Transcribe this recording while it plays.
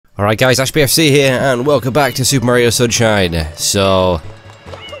Alright guys, AshBFC here, and welcome back to Super Mario Sunshine. So,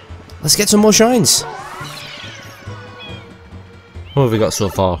 let's get some more shines. What have we got so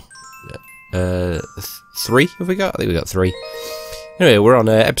far? 3 have we got? I think we got 3. Anyway, we're on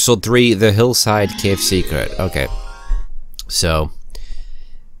episode 3, the Hillside Cave Secret. Okay, so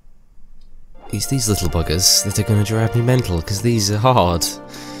it's these little buggers that are going to drive me mental, because these are hard.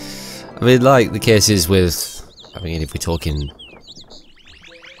 I mean, like the cases with, I mean, if we're talking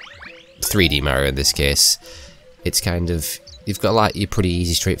 3D Mario in this case, it's kind of, you've got like your pretty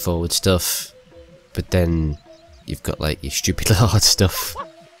easy straightforward stuff, but then you've got like your stupidly hard stuff.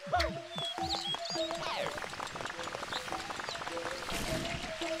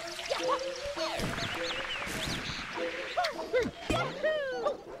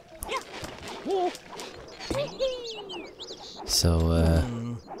 So,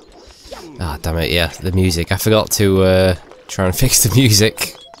 damn it, yeah, the music. I forgot to try and fix the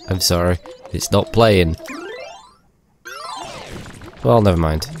music. I'm sorry, it's not playing. Well, never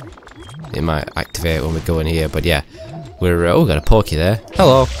mind. It might activate when we go in here, but yeah. We're, oh, got a Pokey there.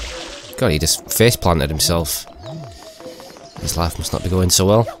 Hello! God, he just face planted himself. His life must not be going so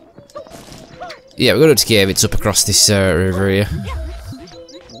well. Yeah, we're going up to cave, it's up across this river here.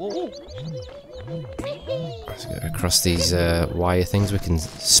 Let's go across these wire things we can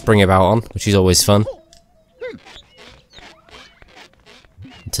spring about on, which is always fun.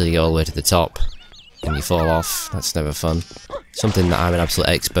 Until you get all the way to the top and you fall off. That's never fun. Something that I'm an absolute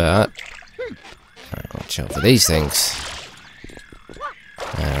expert at. Alright, watch out for these things.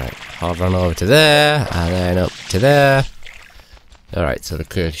 Alright, hard run over to there, and then up to there. Alright, so the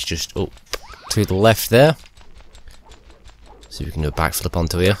curve's just up to the left there. See if we can do a backflip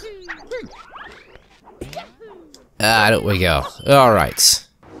onto here. And up we go. Alright.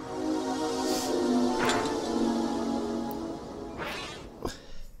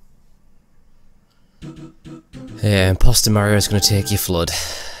 Yeah, Imposter Mario is going to take your flood,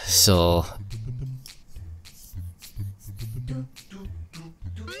 so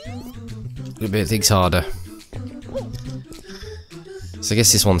a bit things harder. So I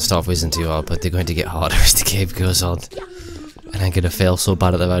guess this one stuff isn't too hard, but they're going to get harder as the cave goes on, and I'm going to fail so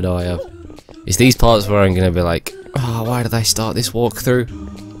bad at them. I know I am. It's these parts where I'm going to be like, oh, why did I start this walkthrough?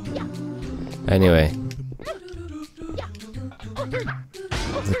 Anyway,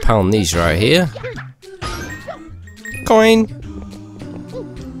 we pound these right here. Coin!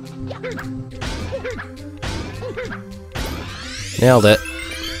 Nailed it.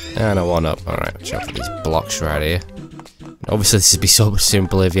 And a 1-up. Alright, watch out for these blocks right here. Obviously this would be so much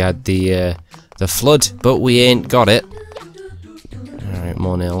simpler if you had the flood, but we ain't got it. Alright,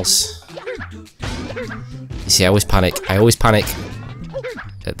 more nails. You see, I always panic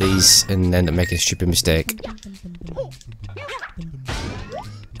at these and end up making a stupid mistake.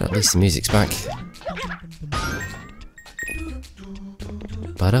 At least the music's back.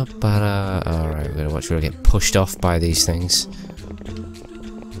 Alright, we're gonna watch we'll get pushed off by these things.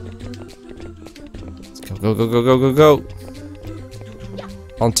 Let's go, go, go, go, go, go, go!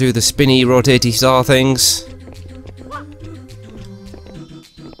 Onto the spinny, rotatey star things.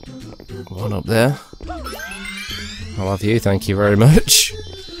 One up there. I love you, thank you very much.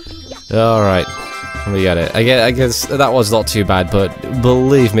 Alright, we got it. I guess that was not too bad, but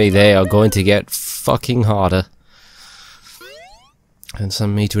believe me, they are going to get fucking harder. And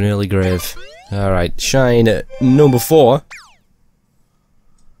send me to an early grave. Alright, shine number 4.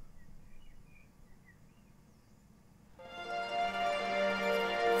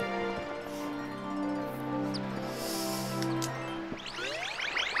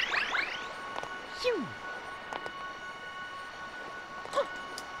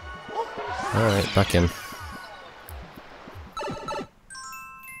 Alright, back in.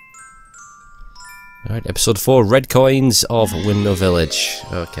 Alright, episode 4, Red Coins of Windmill Village.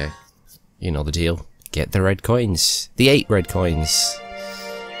 Okay, you know the deal. Get the red coins. The 8 red coins.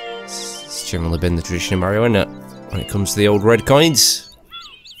 It's generally been the tradition in Mario, isn't it? When it comes to the old red coins.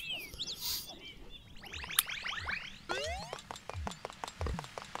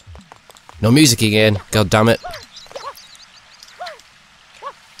 No music again, god damn it.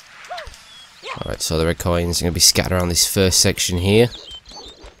 Alright, so the red coins are going to be scattered around this first section here.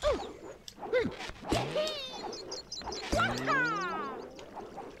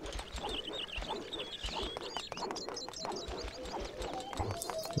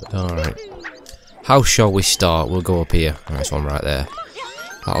 Alright. How shall we start? We'll go up here. Nice one right there.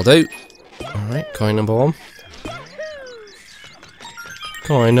 That'll do. Alright, coin number 1.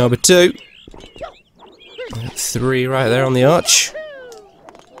 Coin number 2. 3 right there on the arch.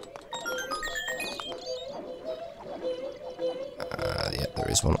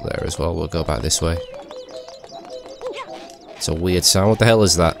 is one up there as well. We'll go back this way. It's a weird sound. What the hell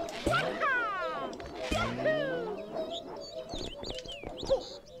is that?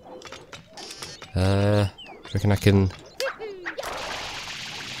 Reckon I can...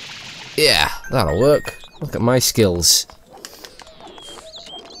 Yeah, that'll work. Look at my skills.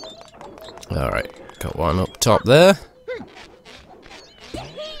 Alright, got one up top there.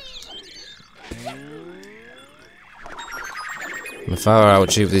 And far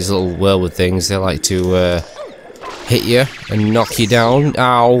out with these little whirlwood things, they like to hit you and knock you down.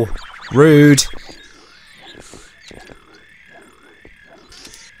 Ow! Rude!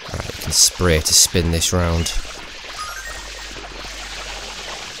 Right, I can spray to spin this round.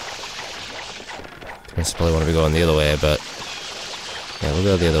 Principally want to be going the other way, but yeah, we'll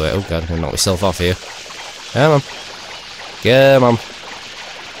go the other way. Oh god, I'm gonna knock myself off here. Come on. Come on.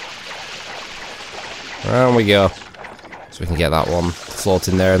 Round we go. So we can get that one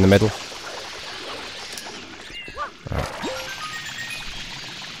floating there in the middle.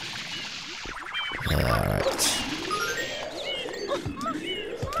 Alright.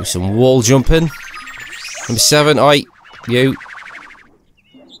 Do some wall jumping. Number 7, oi, you.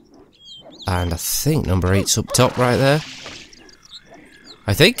 And I think number 8's up top right there.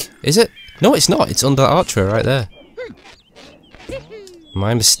 I think. Is it? No, it's not. It's under that archway right there.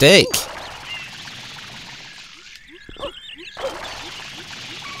 My mistake.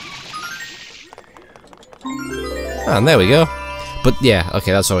 And there we go. But yeah,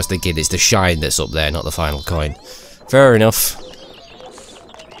 okay, that's what I was thinking. It's the shine that's up there, not the final coin. Fair enough.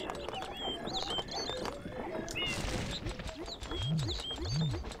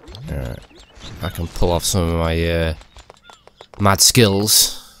 Alright. I can pull off some of my mad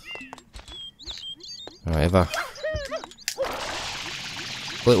skills. Alright, will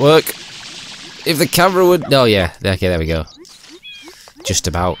it work? If the camera would... Oh yeah, okay, there we go. Just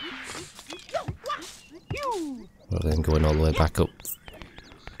about. Well, then going all the way back up.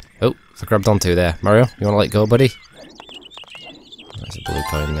 Oh, I grabbed onto there. Mario, you want to let go, buddy? There's a blue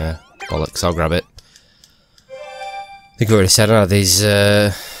coin there. Bollocks, I'll grab it. I think I already said I had these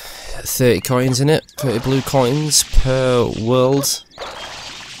 30 coins in it. 30 blue coins per world.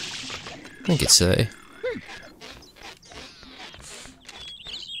 I think it's 30.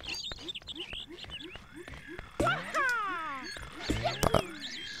 But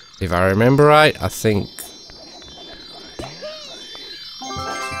if I remember right, I think...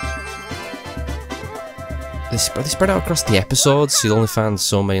 They spread out across the episodes, so you'll only find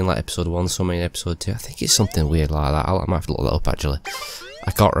so many in like episode 1, so many in episode 2. I think it's something weird like that. I might have to look that up actually.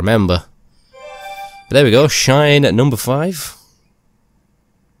 I can't remember. But there we go, shine at number 5.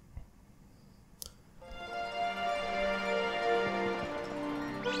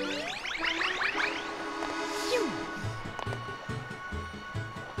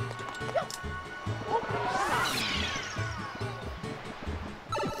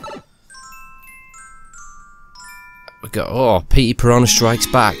 We got, oh, Petey Piranha Strikes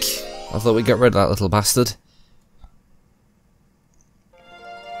Back. I thought we got rid of that little bastard.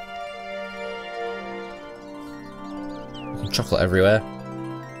 Chocolate everywhere.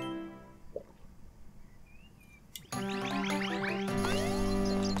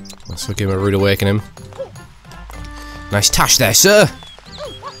 Let's give him a rude awakening. Nice tash there, sir!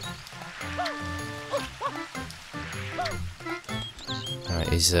 Alright,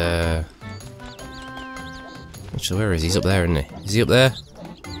 he's actually, where is he? He's up there, isn't he? Is he up there?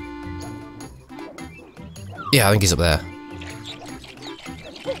 Yeah, I think he's up there.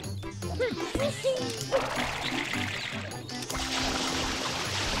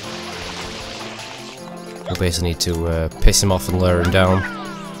 We basically need to piss him off and lure him down.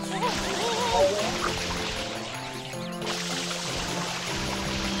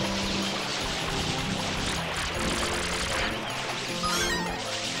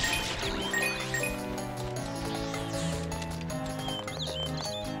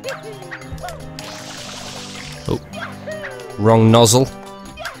 Oh, wrong nozzle.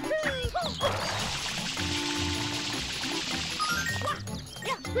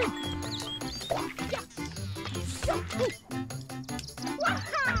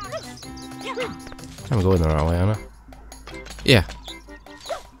 I'm going the right way, aren't I? Yeah.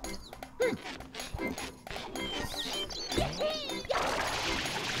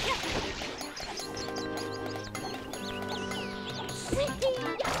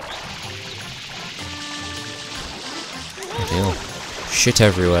 Deal. Shit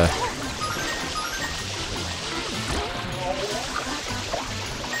everywhere.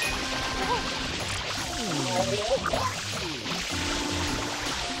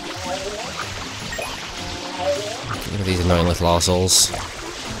 Look at these annoying little arseholes.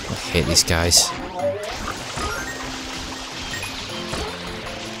 I hate these guys.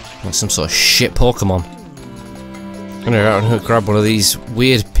 Like some sort of shit Pokemon. I'm gonna go out and grab one of these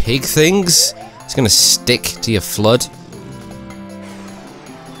weird pig things. It's gonna stick to your flood.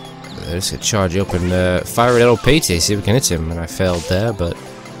 I'm just gonna charge up and fire at old Petey, see if we can hit him. And I failed there, but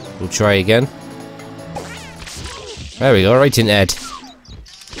we'll try again. There we go, right in the head.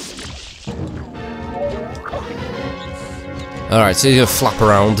 Alright, so he's gonna flap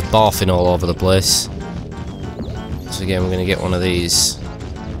around, barfing all over the place. So again, we're gonna get one of these.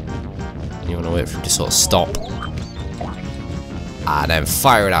 You wanna wait for him to sort of stop. And then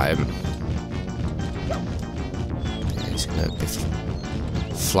fire it at him. Okay, he's gonna be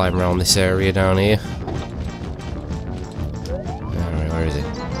flying around this area down here. Alright, where is he?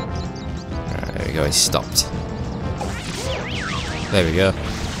 Alright, there we go, he's stopped. There we go.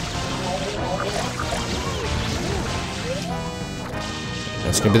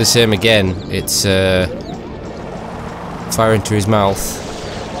 It's going to be the same again. It's fire into his mouth.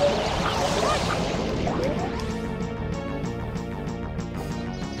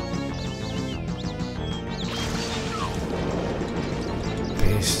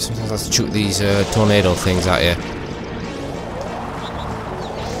 Sometimes I have to shoot these tornado things at you.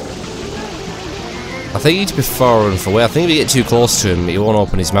 I think you need to be far enough away. I think if you get too close to him, he won't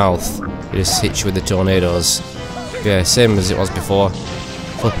open his mouth. He just hits you with the tornadoes. Yeah, same as it was before.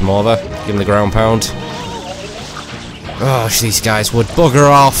 Flip him over, give him the ground pound. Gosh, these guys would bugger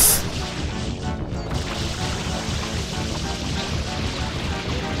off.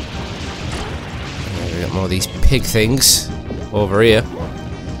 Yeah, we got more of these pig things over here.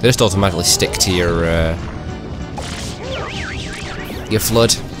 They just automatically stick to your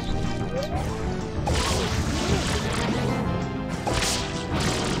flood.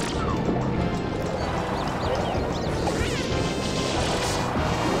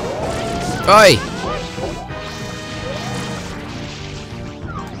 Oi!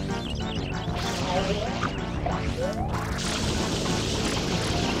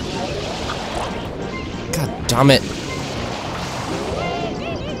 God damn it.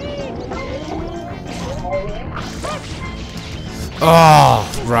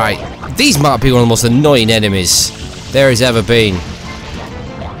 Oh, right. These might be one of the most annoying enemies there has ever been.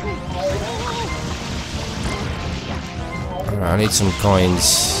 Alright, I need some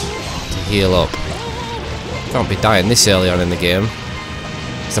coins. Heal up. Can't be dying this early on in the game.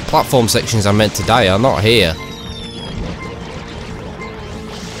 It's the platform sections I'm meant to die are not here.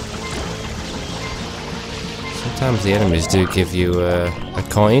 Sometimes the enemies do give you a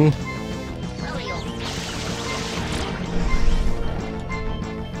coin.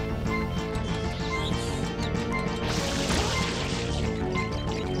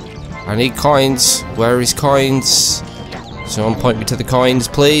 I need coins. Where is coins? Someone point me to the coins,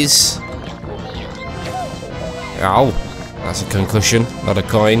 please. Ow, that's a concussion, not a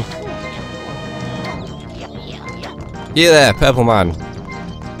coin. You there, Purple Man.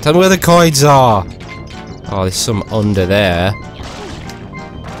 Tell me where the coins are. Oh, there's some under there.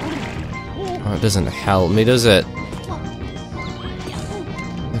 Oh, it doesn't help me, does it?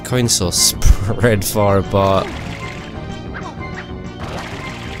 The coin's so spread far apart.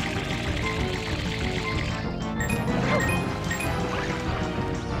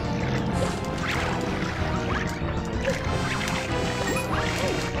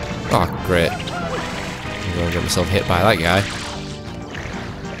 Oh, great. I'm going to get myself hit by that guy.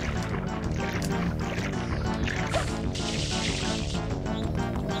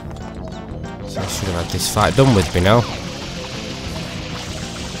 So I should have had this fight done with me now.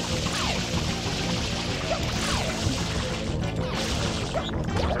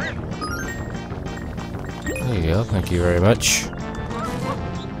 There you go, thank you very much.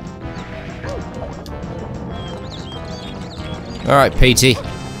 Alright, Petey.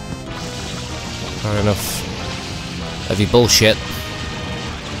 Not enough of your bullshit.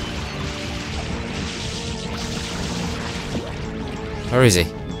 Where is he?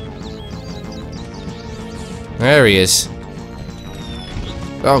 There he is.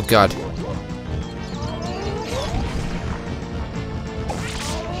 Oh god.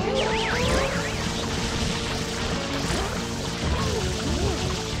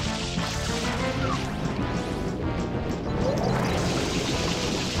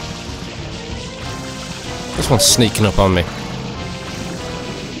 This one's sneaking up on me.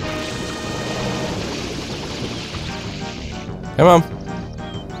 Come on.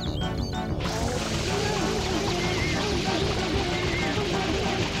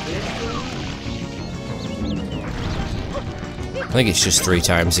 I think it's just 3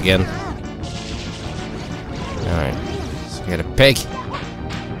 times again. Alright, let's get a pig.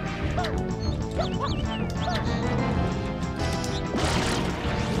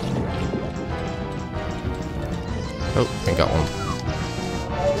 Oh, I got one.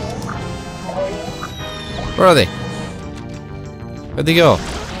 Where are they? Where'd they go?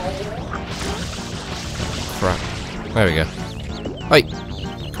 Crap. There we go. Hey!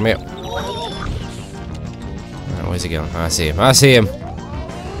 Come here. Right, where's he going? I see him. I see him!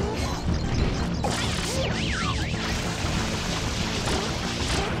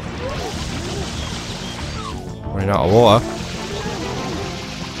 Running out of water.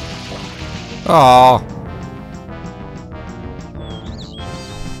 Aww!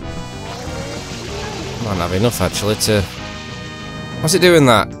 I don't have enough actually to... What's it doing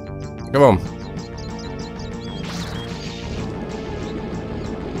that? Come on.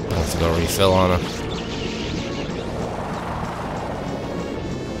 I have to go refill on her.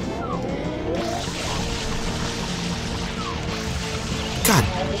 God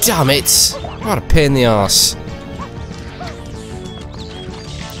damn it! What a pain in the arse.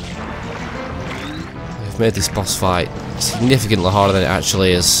 I've made this boss fight significantly harder than it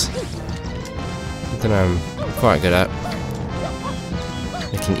actually is. Something I'm quite good at.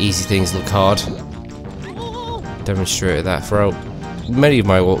 Making easy things look hard. Demonstrated that throughout many of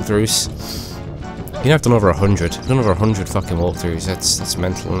my walkthroughs. You know, I've done over 100. I've done over 100 fucking walkthroughs. That's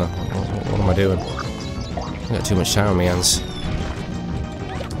mental. What am I doing? I've got too much time on my hands.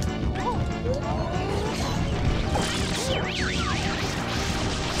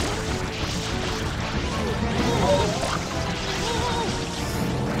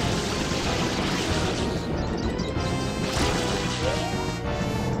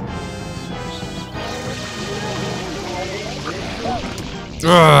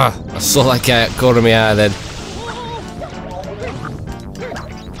 Ugh, I saw that guy corner me out then.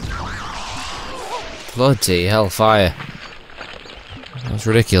 Bloody hellfire. That's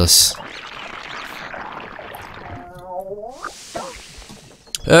ridiculous.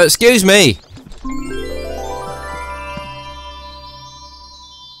 Excuse me!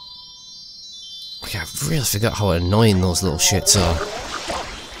 I really forgot how annoying those little shits are.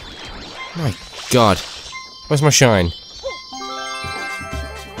 My god. Where's my shine?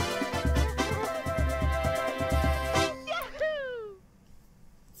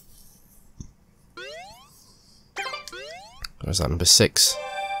 Where's that, number 6?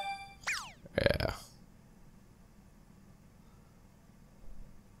 Yeah.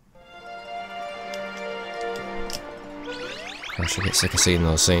 I should get sick of seeing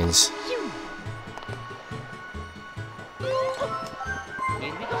those scenes.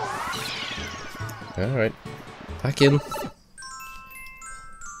 Alright. Back in.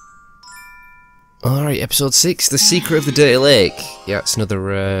 Alright, episode 6, The Secret of the Dirty Lake. Yeah, it's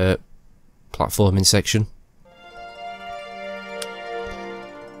another platforming section.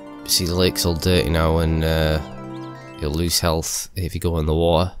 See, the lake's all dirty now, and you'll lose health if you go in the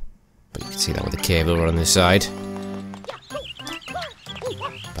water. But you can see that with the cave over on this side.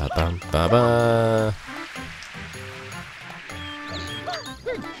 Ba bam ba ba.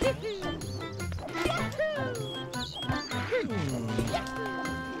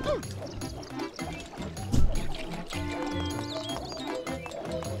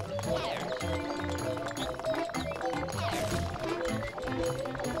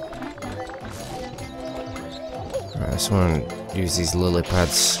 I just want to use these lily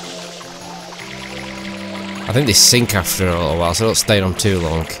pads. I think they sink after a little while, so don't stay on too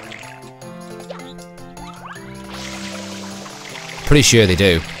long. Pretty sure they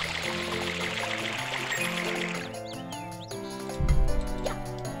do.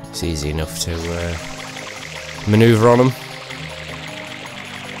 It's easy enough to maneuver on them.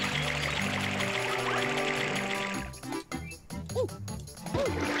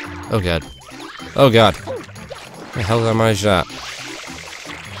 Oh god. Oh god. How the hell did I manage that?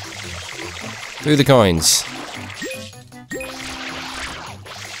 Through the coins.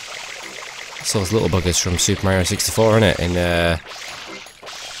 It's those little buggers from Super Mario 64, innit? And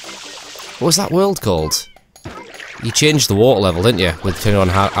what was that world called? You changed the water level, didn't you? With depending on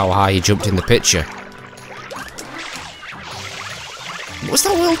how high you jumped in the picture. What was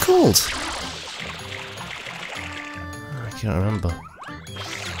that world called? I can't remember.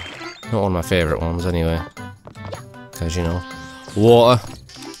 Not one of my favourite ones, anyway. Because, you know, water.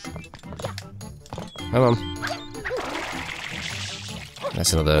 Come on.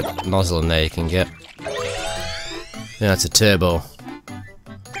 That's another nozzle in there you can get. Yeah, that's a turbo.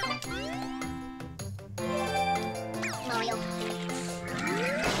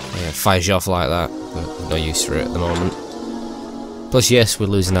 Yeah, it fires you off like that. But no use for it at the moment. Plus, yes, we're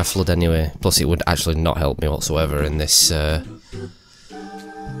losing our flood anyway. Plus, it would actually not help me whatsoever in this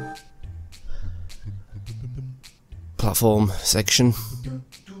platform section.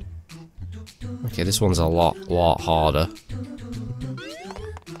 Okay, this one's a lot harder.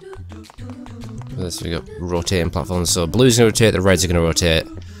 This we got rotating platforms. So blue's gonna rotate, the reds are gonna rotate.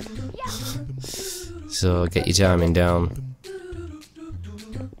 So get your timing down.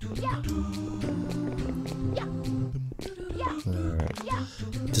 Alright.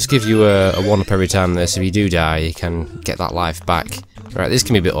 Just give you a 1-up every time there, so if you do die, you can get that life back. Right, this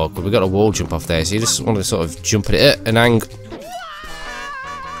can be a bit awkward. We've got a wall jump off there, so you just want to sort of jump at it and hang.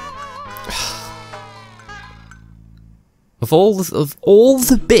 Of all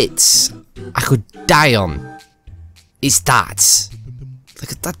the bits I could die on, it's that.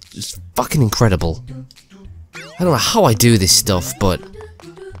 Like, that's fucking incredible. I don't know how I do this stuff, but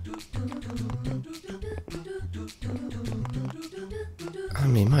I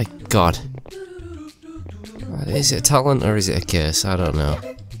mean, my god. Is it a talent or is it a curse? I don't know.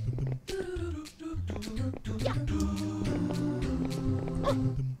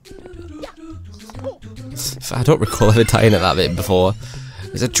 I don't recall ever dying at that bit before.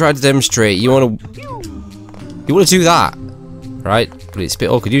 As I tried to demonstrate, you want to do that, right? But it's a bit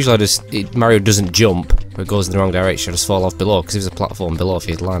awkward. Usually, Mario doesn't jump, but it goes in the wrong direction. I just fall off below because there's a platform below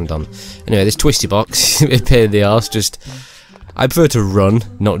for you to land on. Anyway, this twisty box, a pain in the arse. Just, I prefer to run,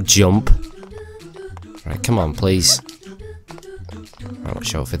 not jump. Right, come on, please. Right,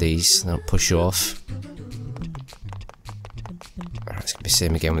 watch out for these. Don't push you off. Right, it's gonna be the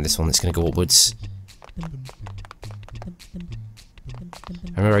same again with this one. It's gonna go upwards.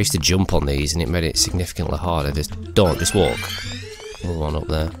 I remember I used to jump on these and it made it significantly harder. Just walk. Another one up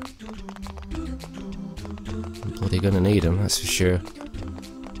there. I'm bloody gonna need them, that's for sure.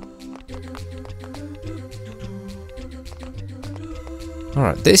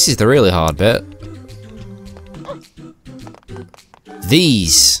 Alright, this is the really hard bit.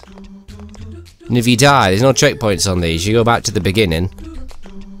 These! And if you die, there's no checkpoints on these, you go back to the beginning.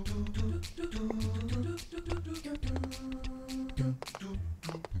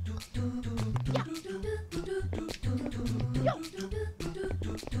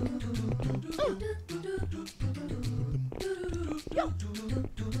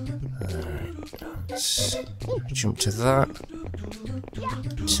 Jump to that,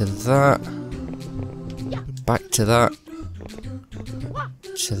 back to that,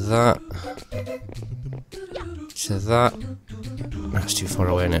 to that, to that. That's too far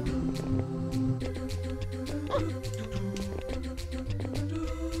away, isn't it?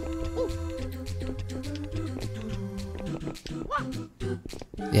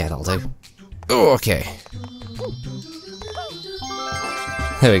 Yeah, that'll do. Oh, okay.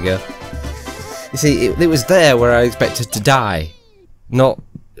 There we go. You see, it was there where I expected to die, not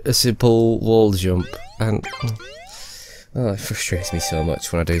a simple wall jump, and oh, it frustrates me so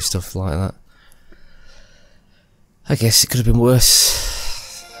much when I do stuff like that. I guess it could have been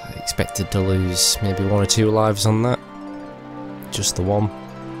worse. I expected to lose maybe 1 or 2 lives on that. Just the one.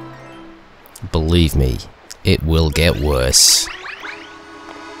 Believe me, it will get worse.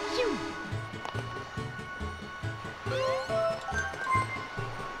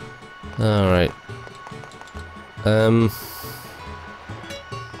 Alright.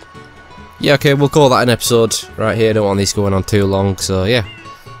 Yeah, okay, we'll call that an episode right here. Don't want this going on too long, so yeah.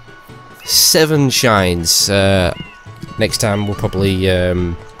 7 shines. Next time we'll probably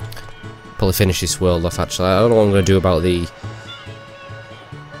finish this world off, actually. I don't know what I'm going to do about the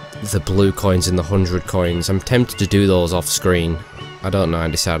blue coins and the 100 coins. I'm tempted to do those off screen. I don't know, I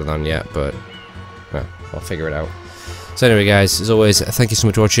haven't decided on yet, but well, I'll figure it out. So anyway guys, as always, thank you so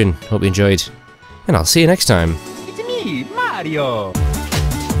much for watching, hope you enjoyed, and I'll see you next time. It's me, Mario!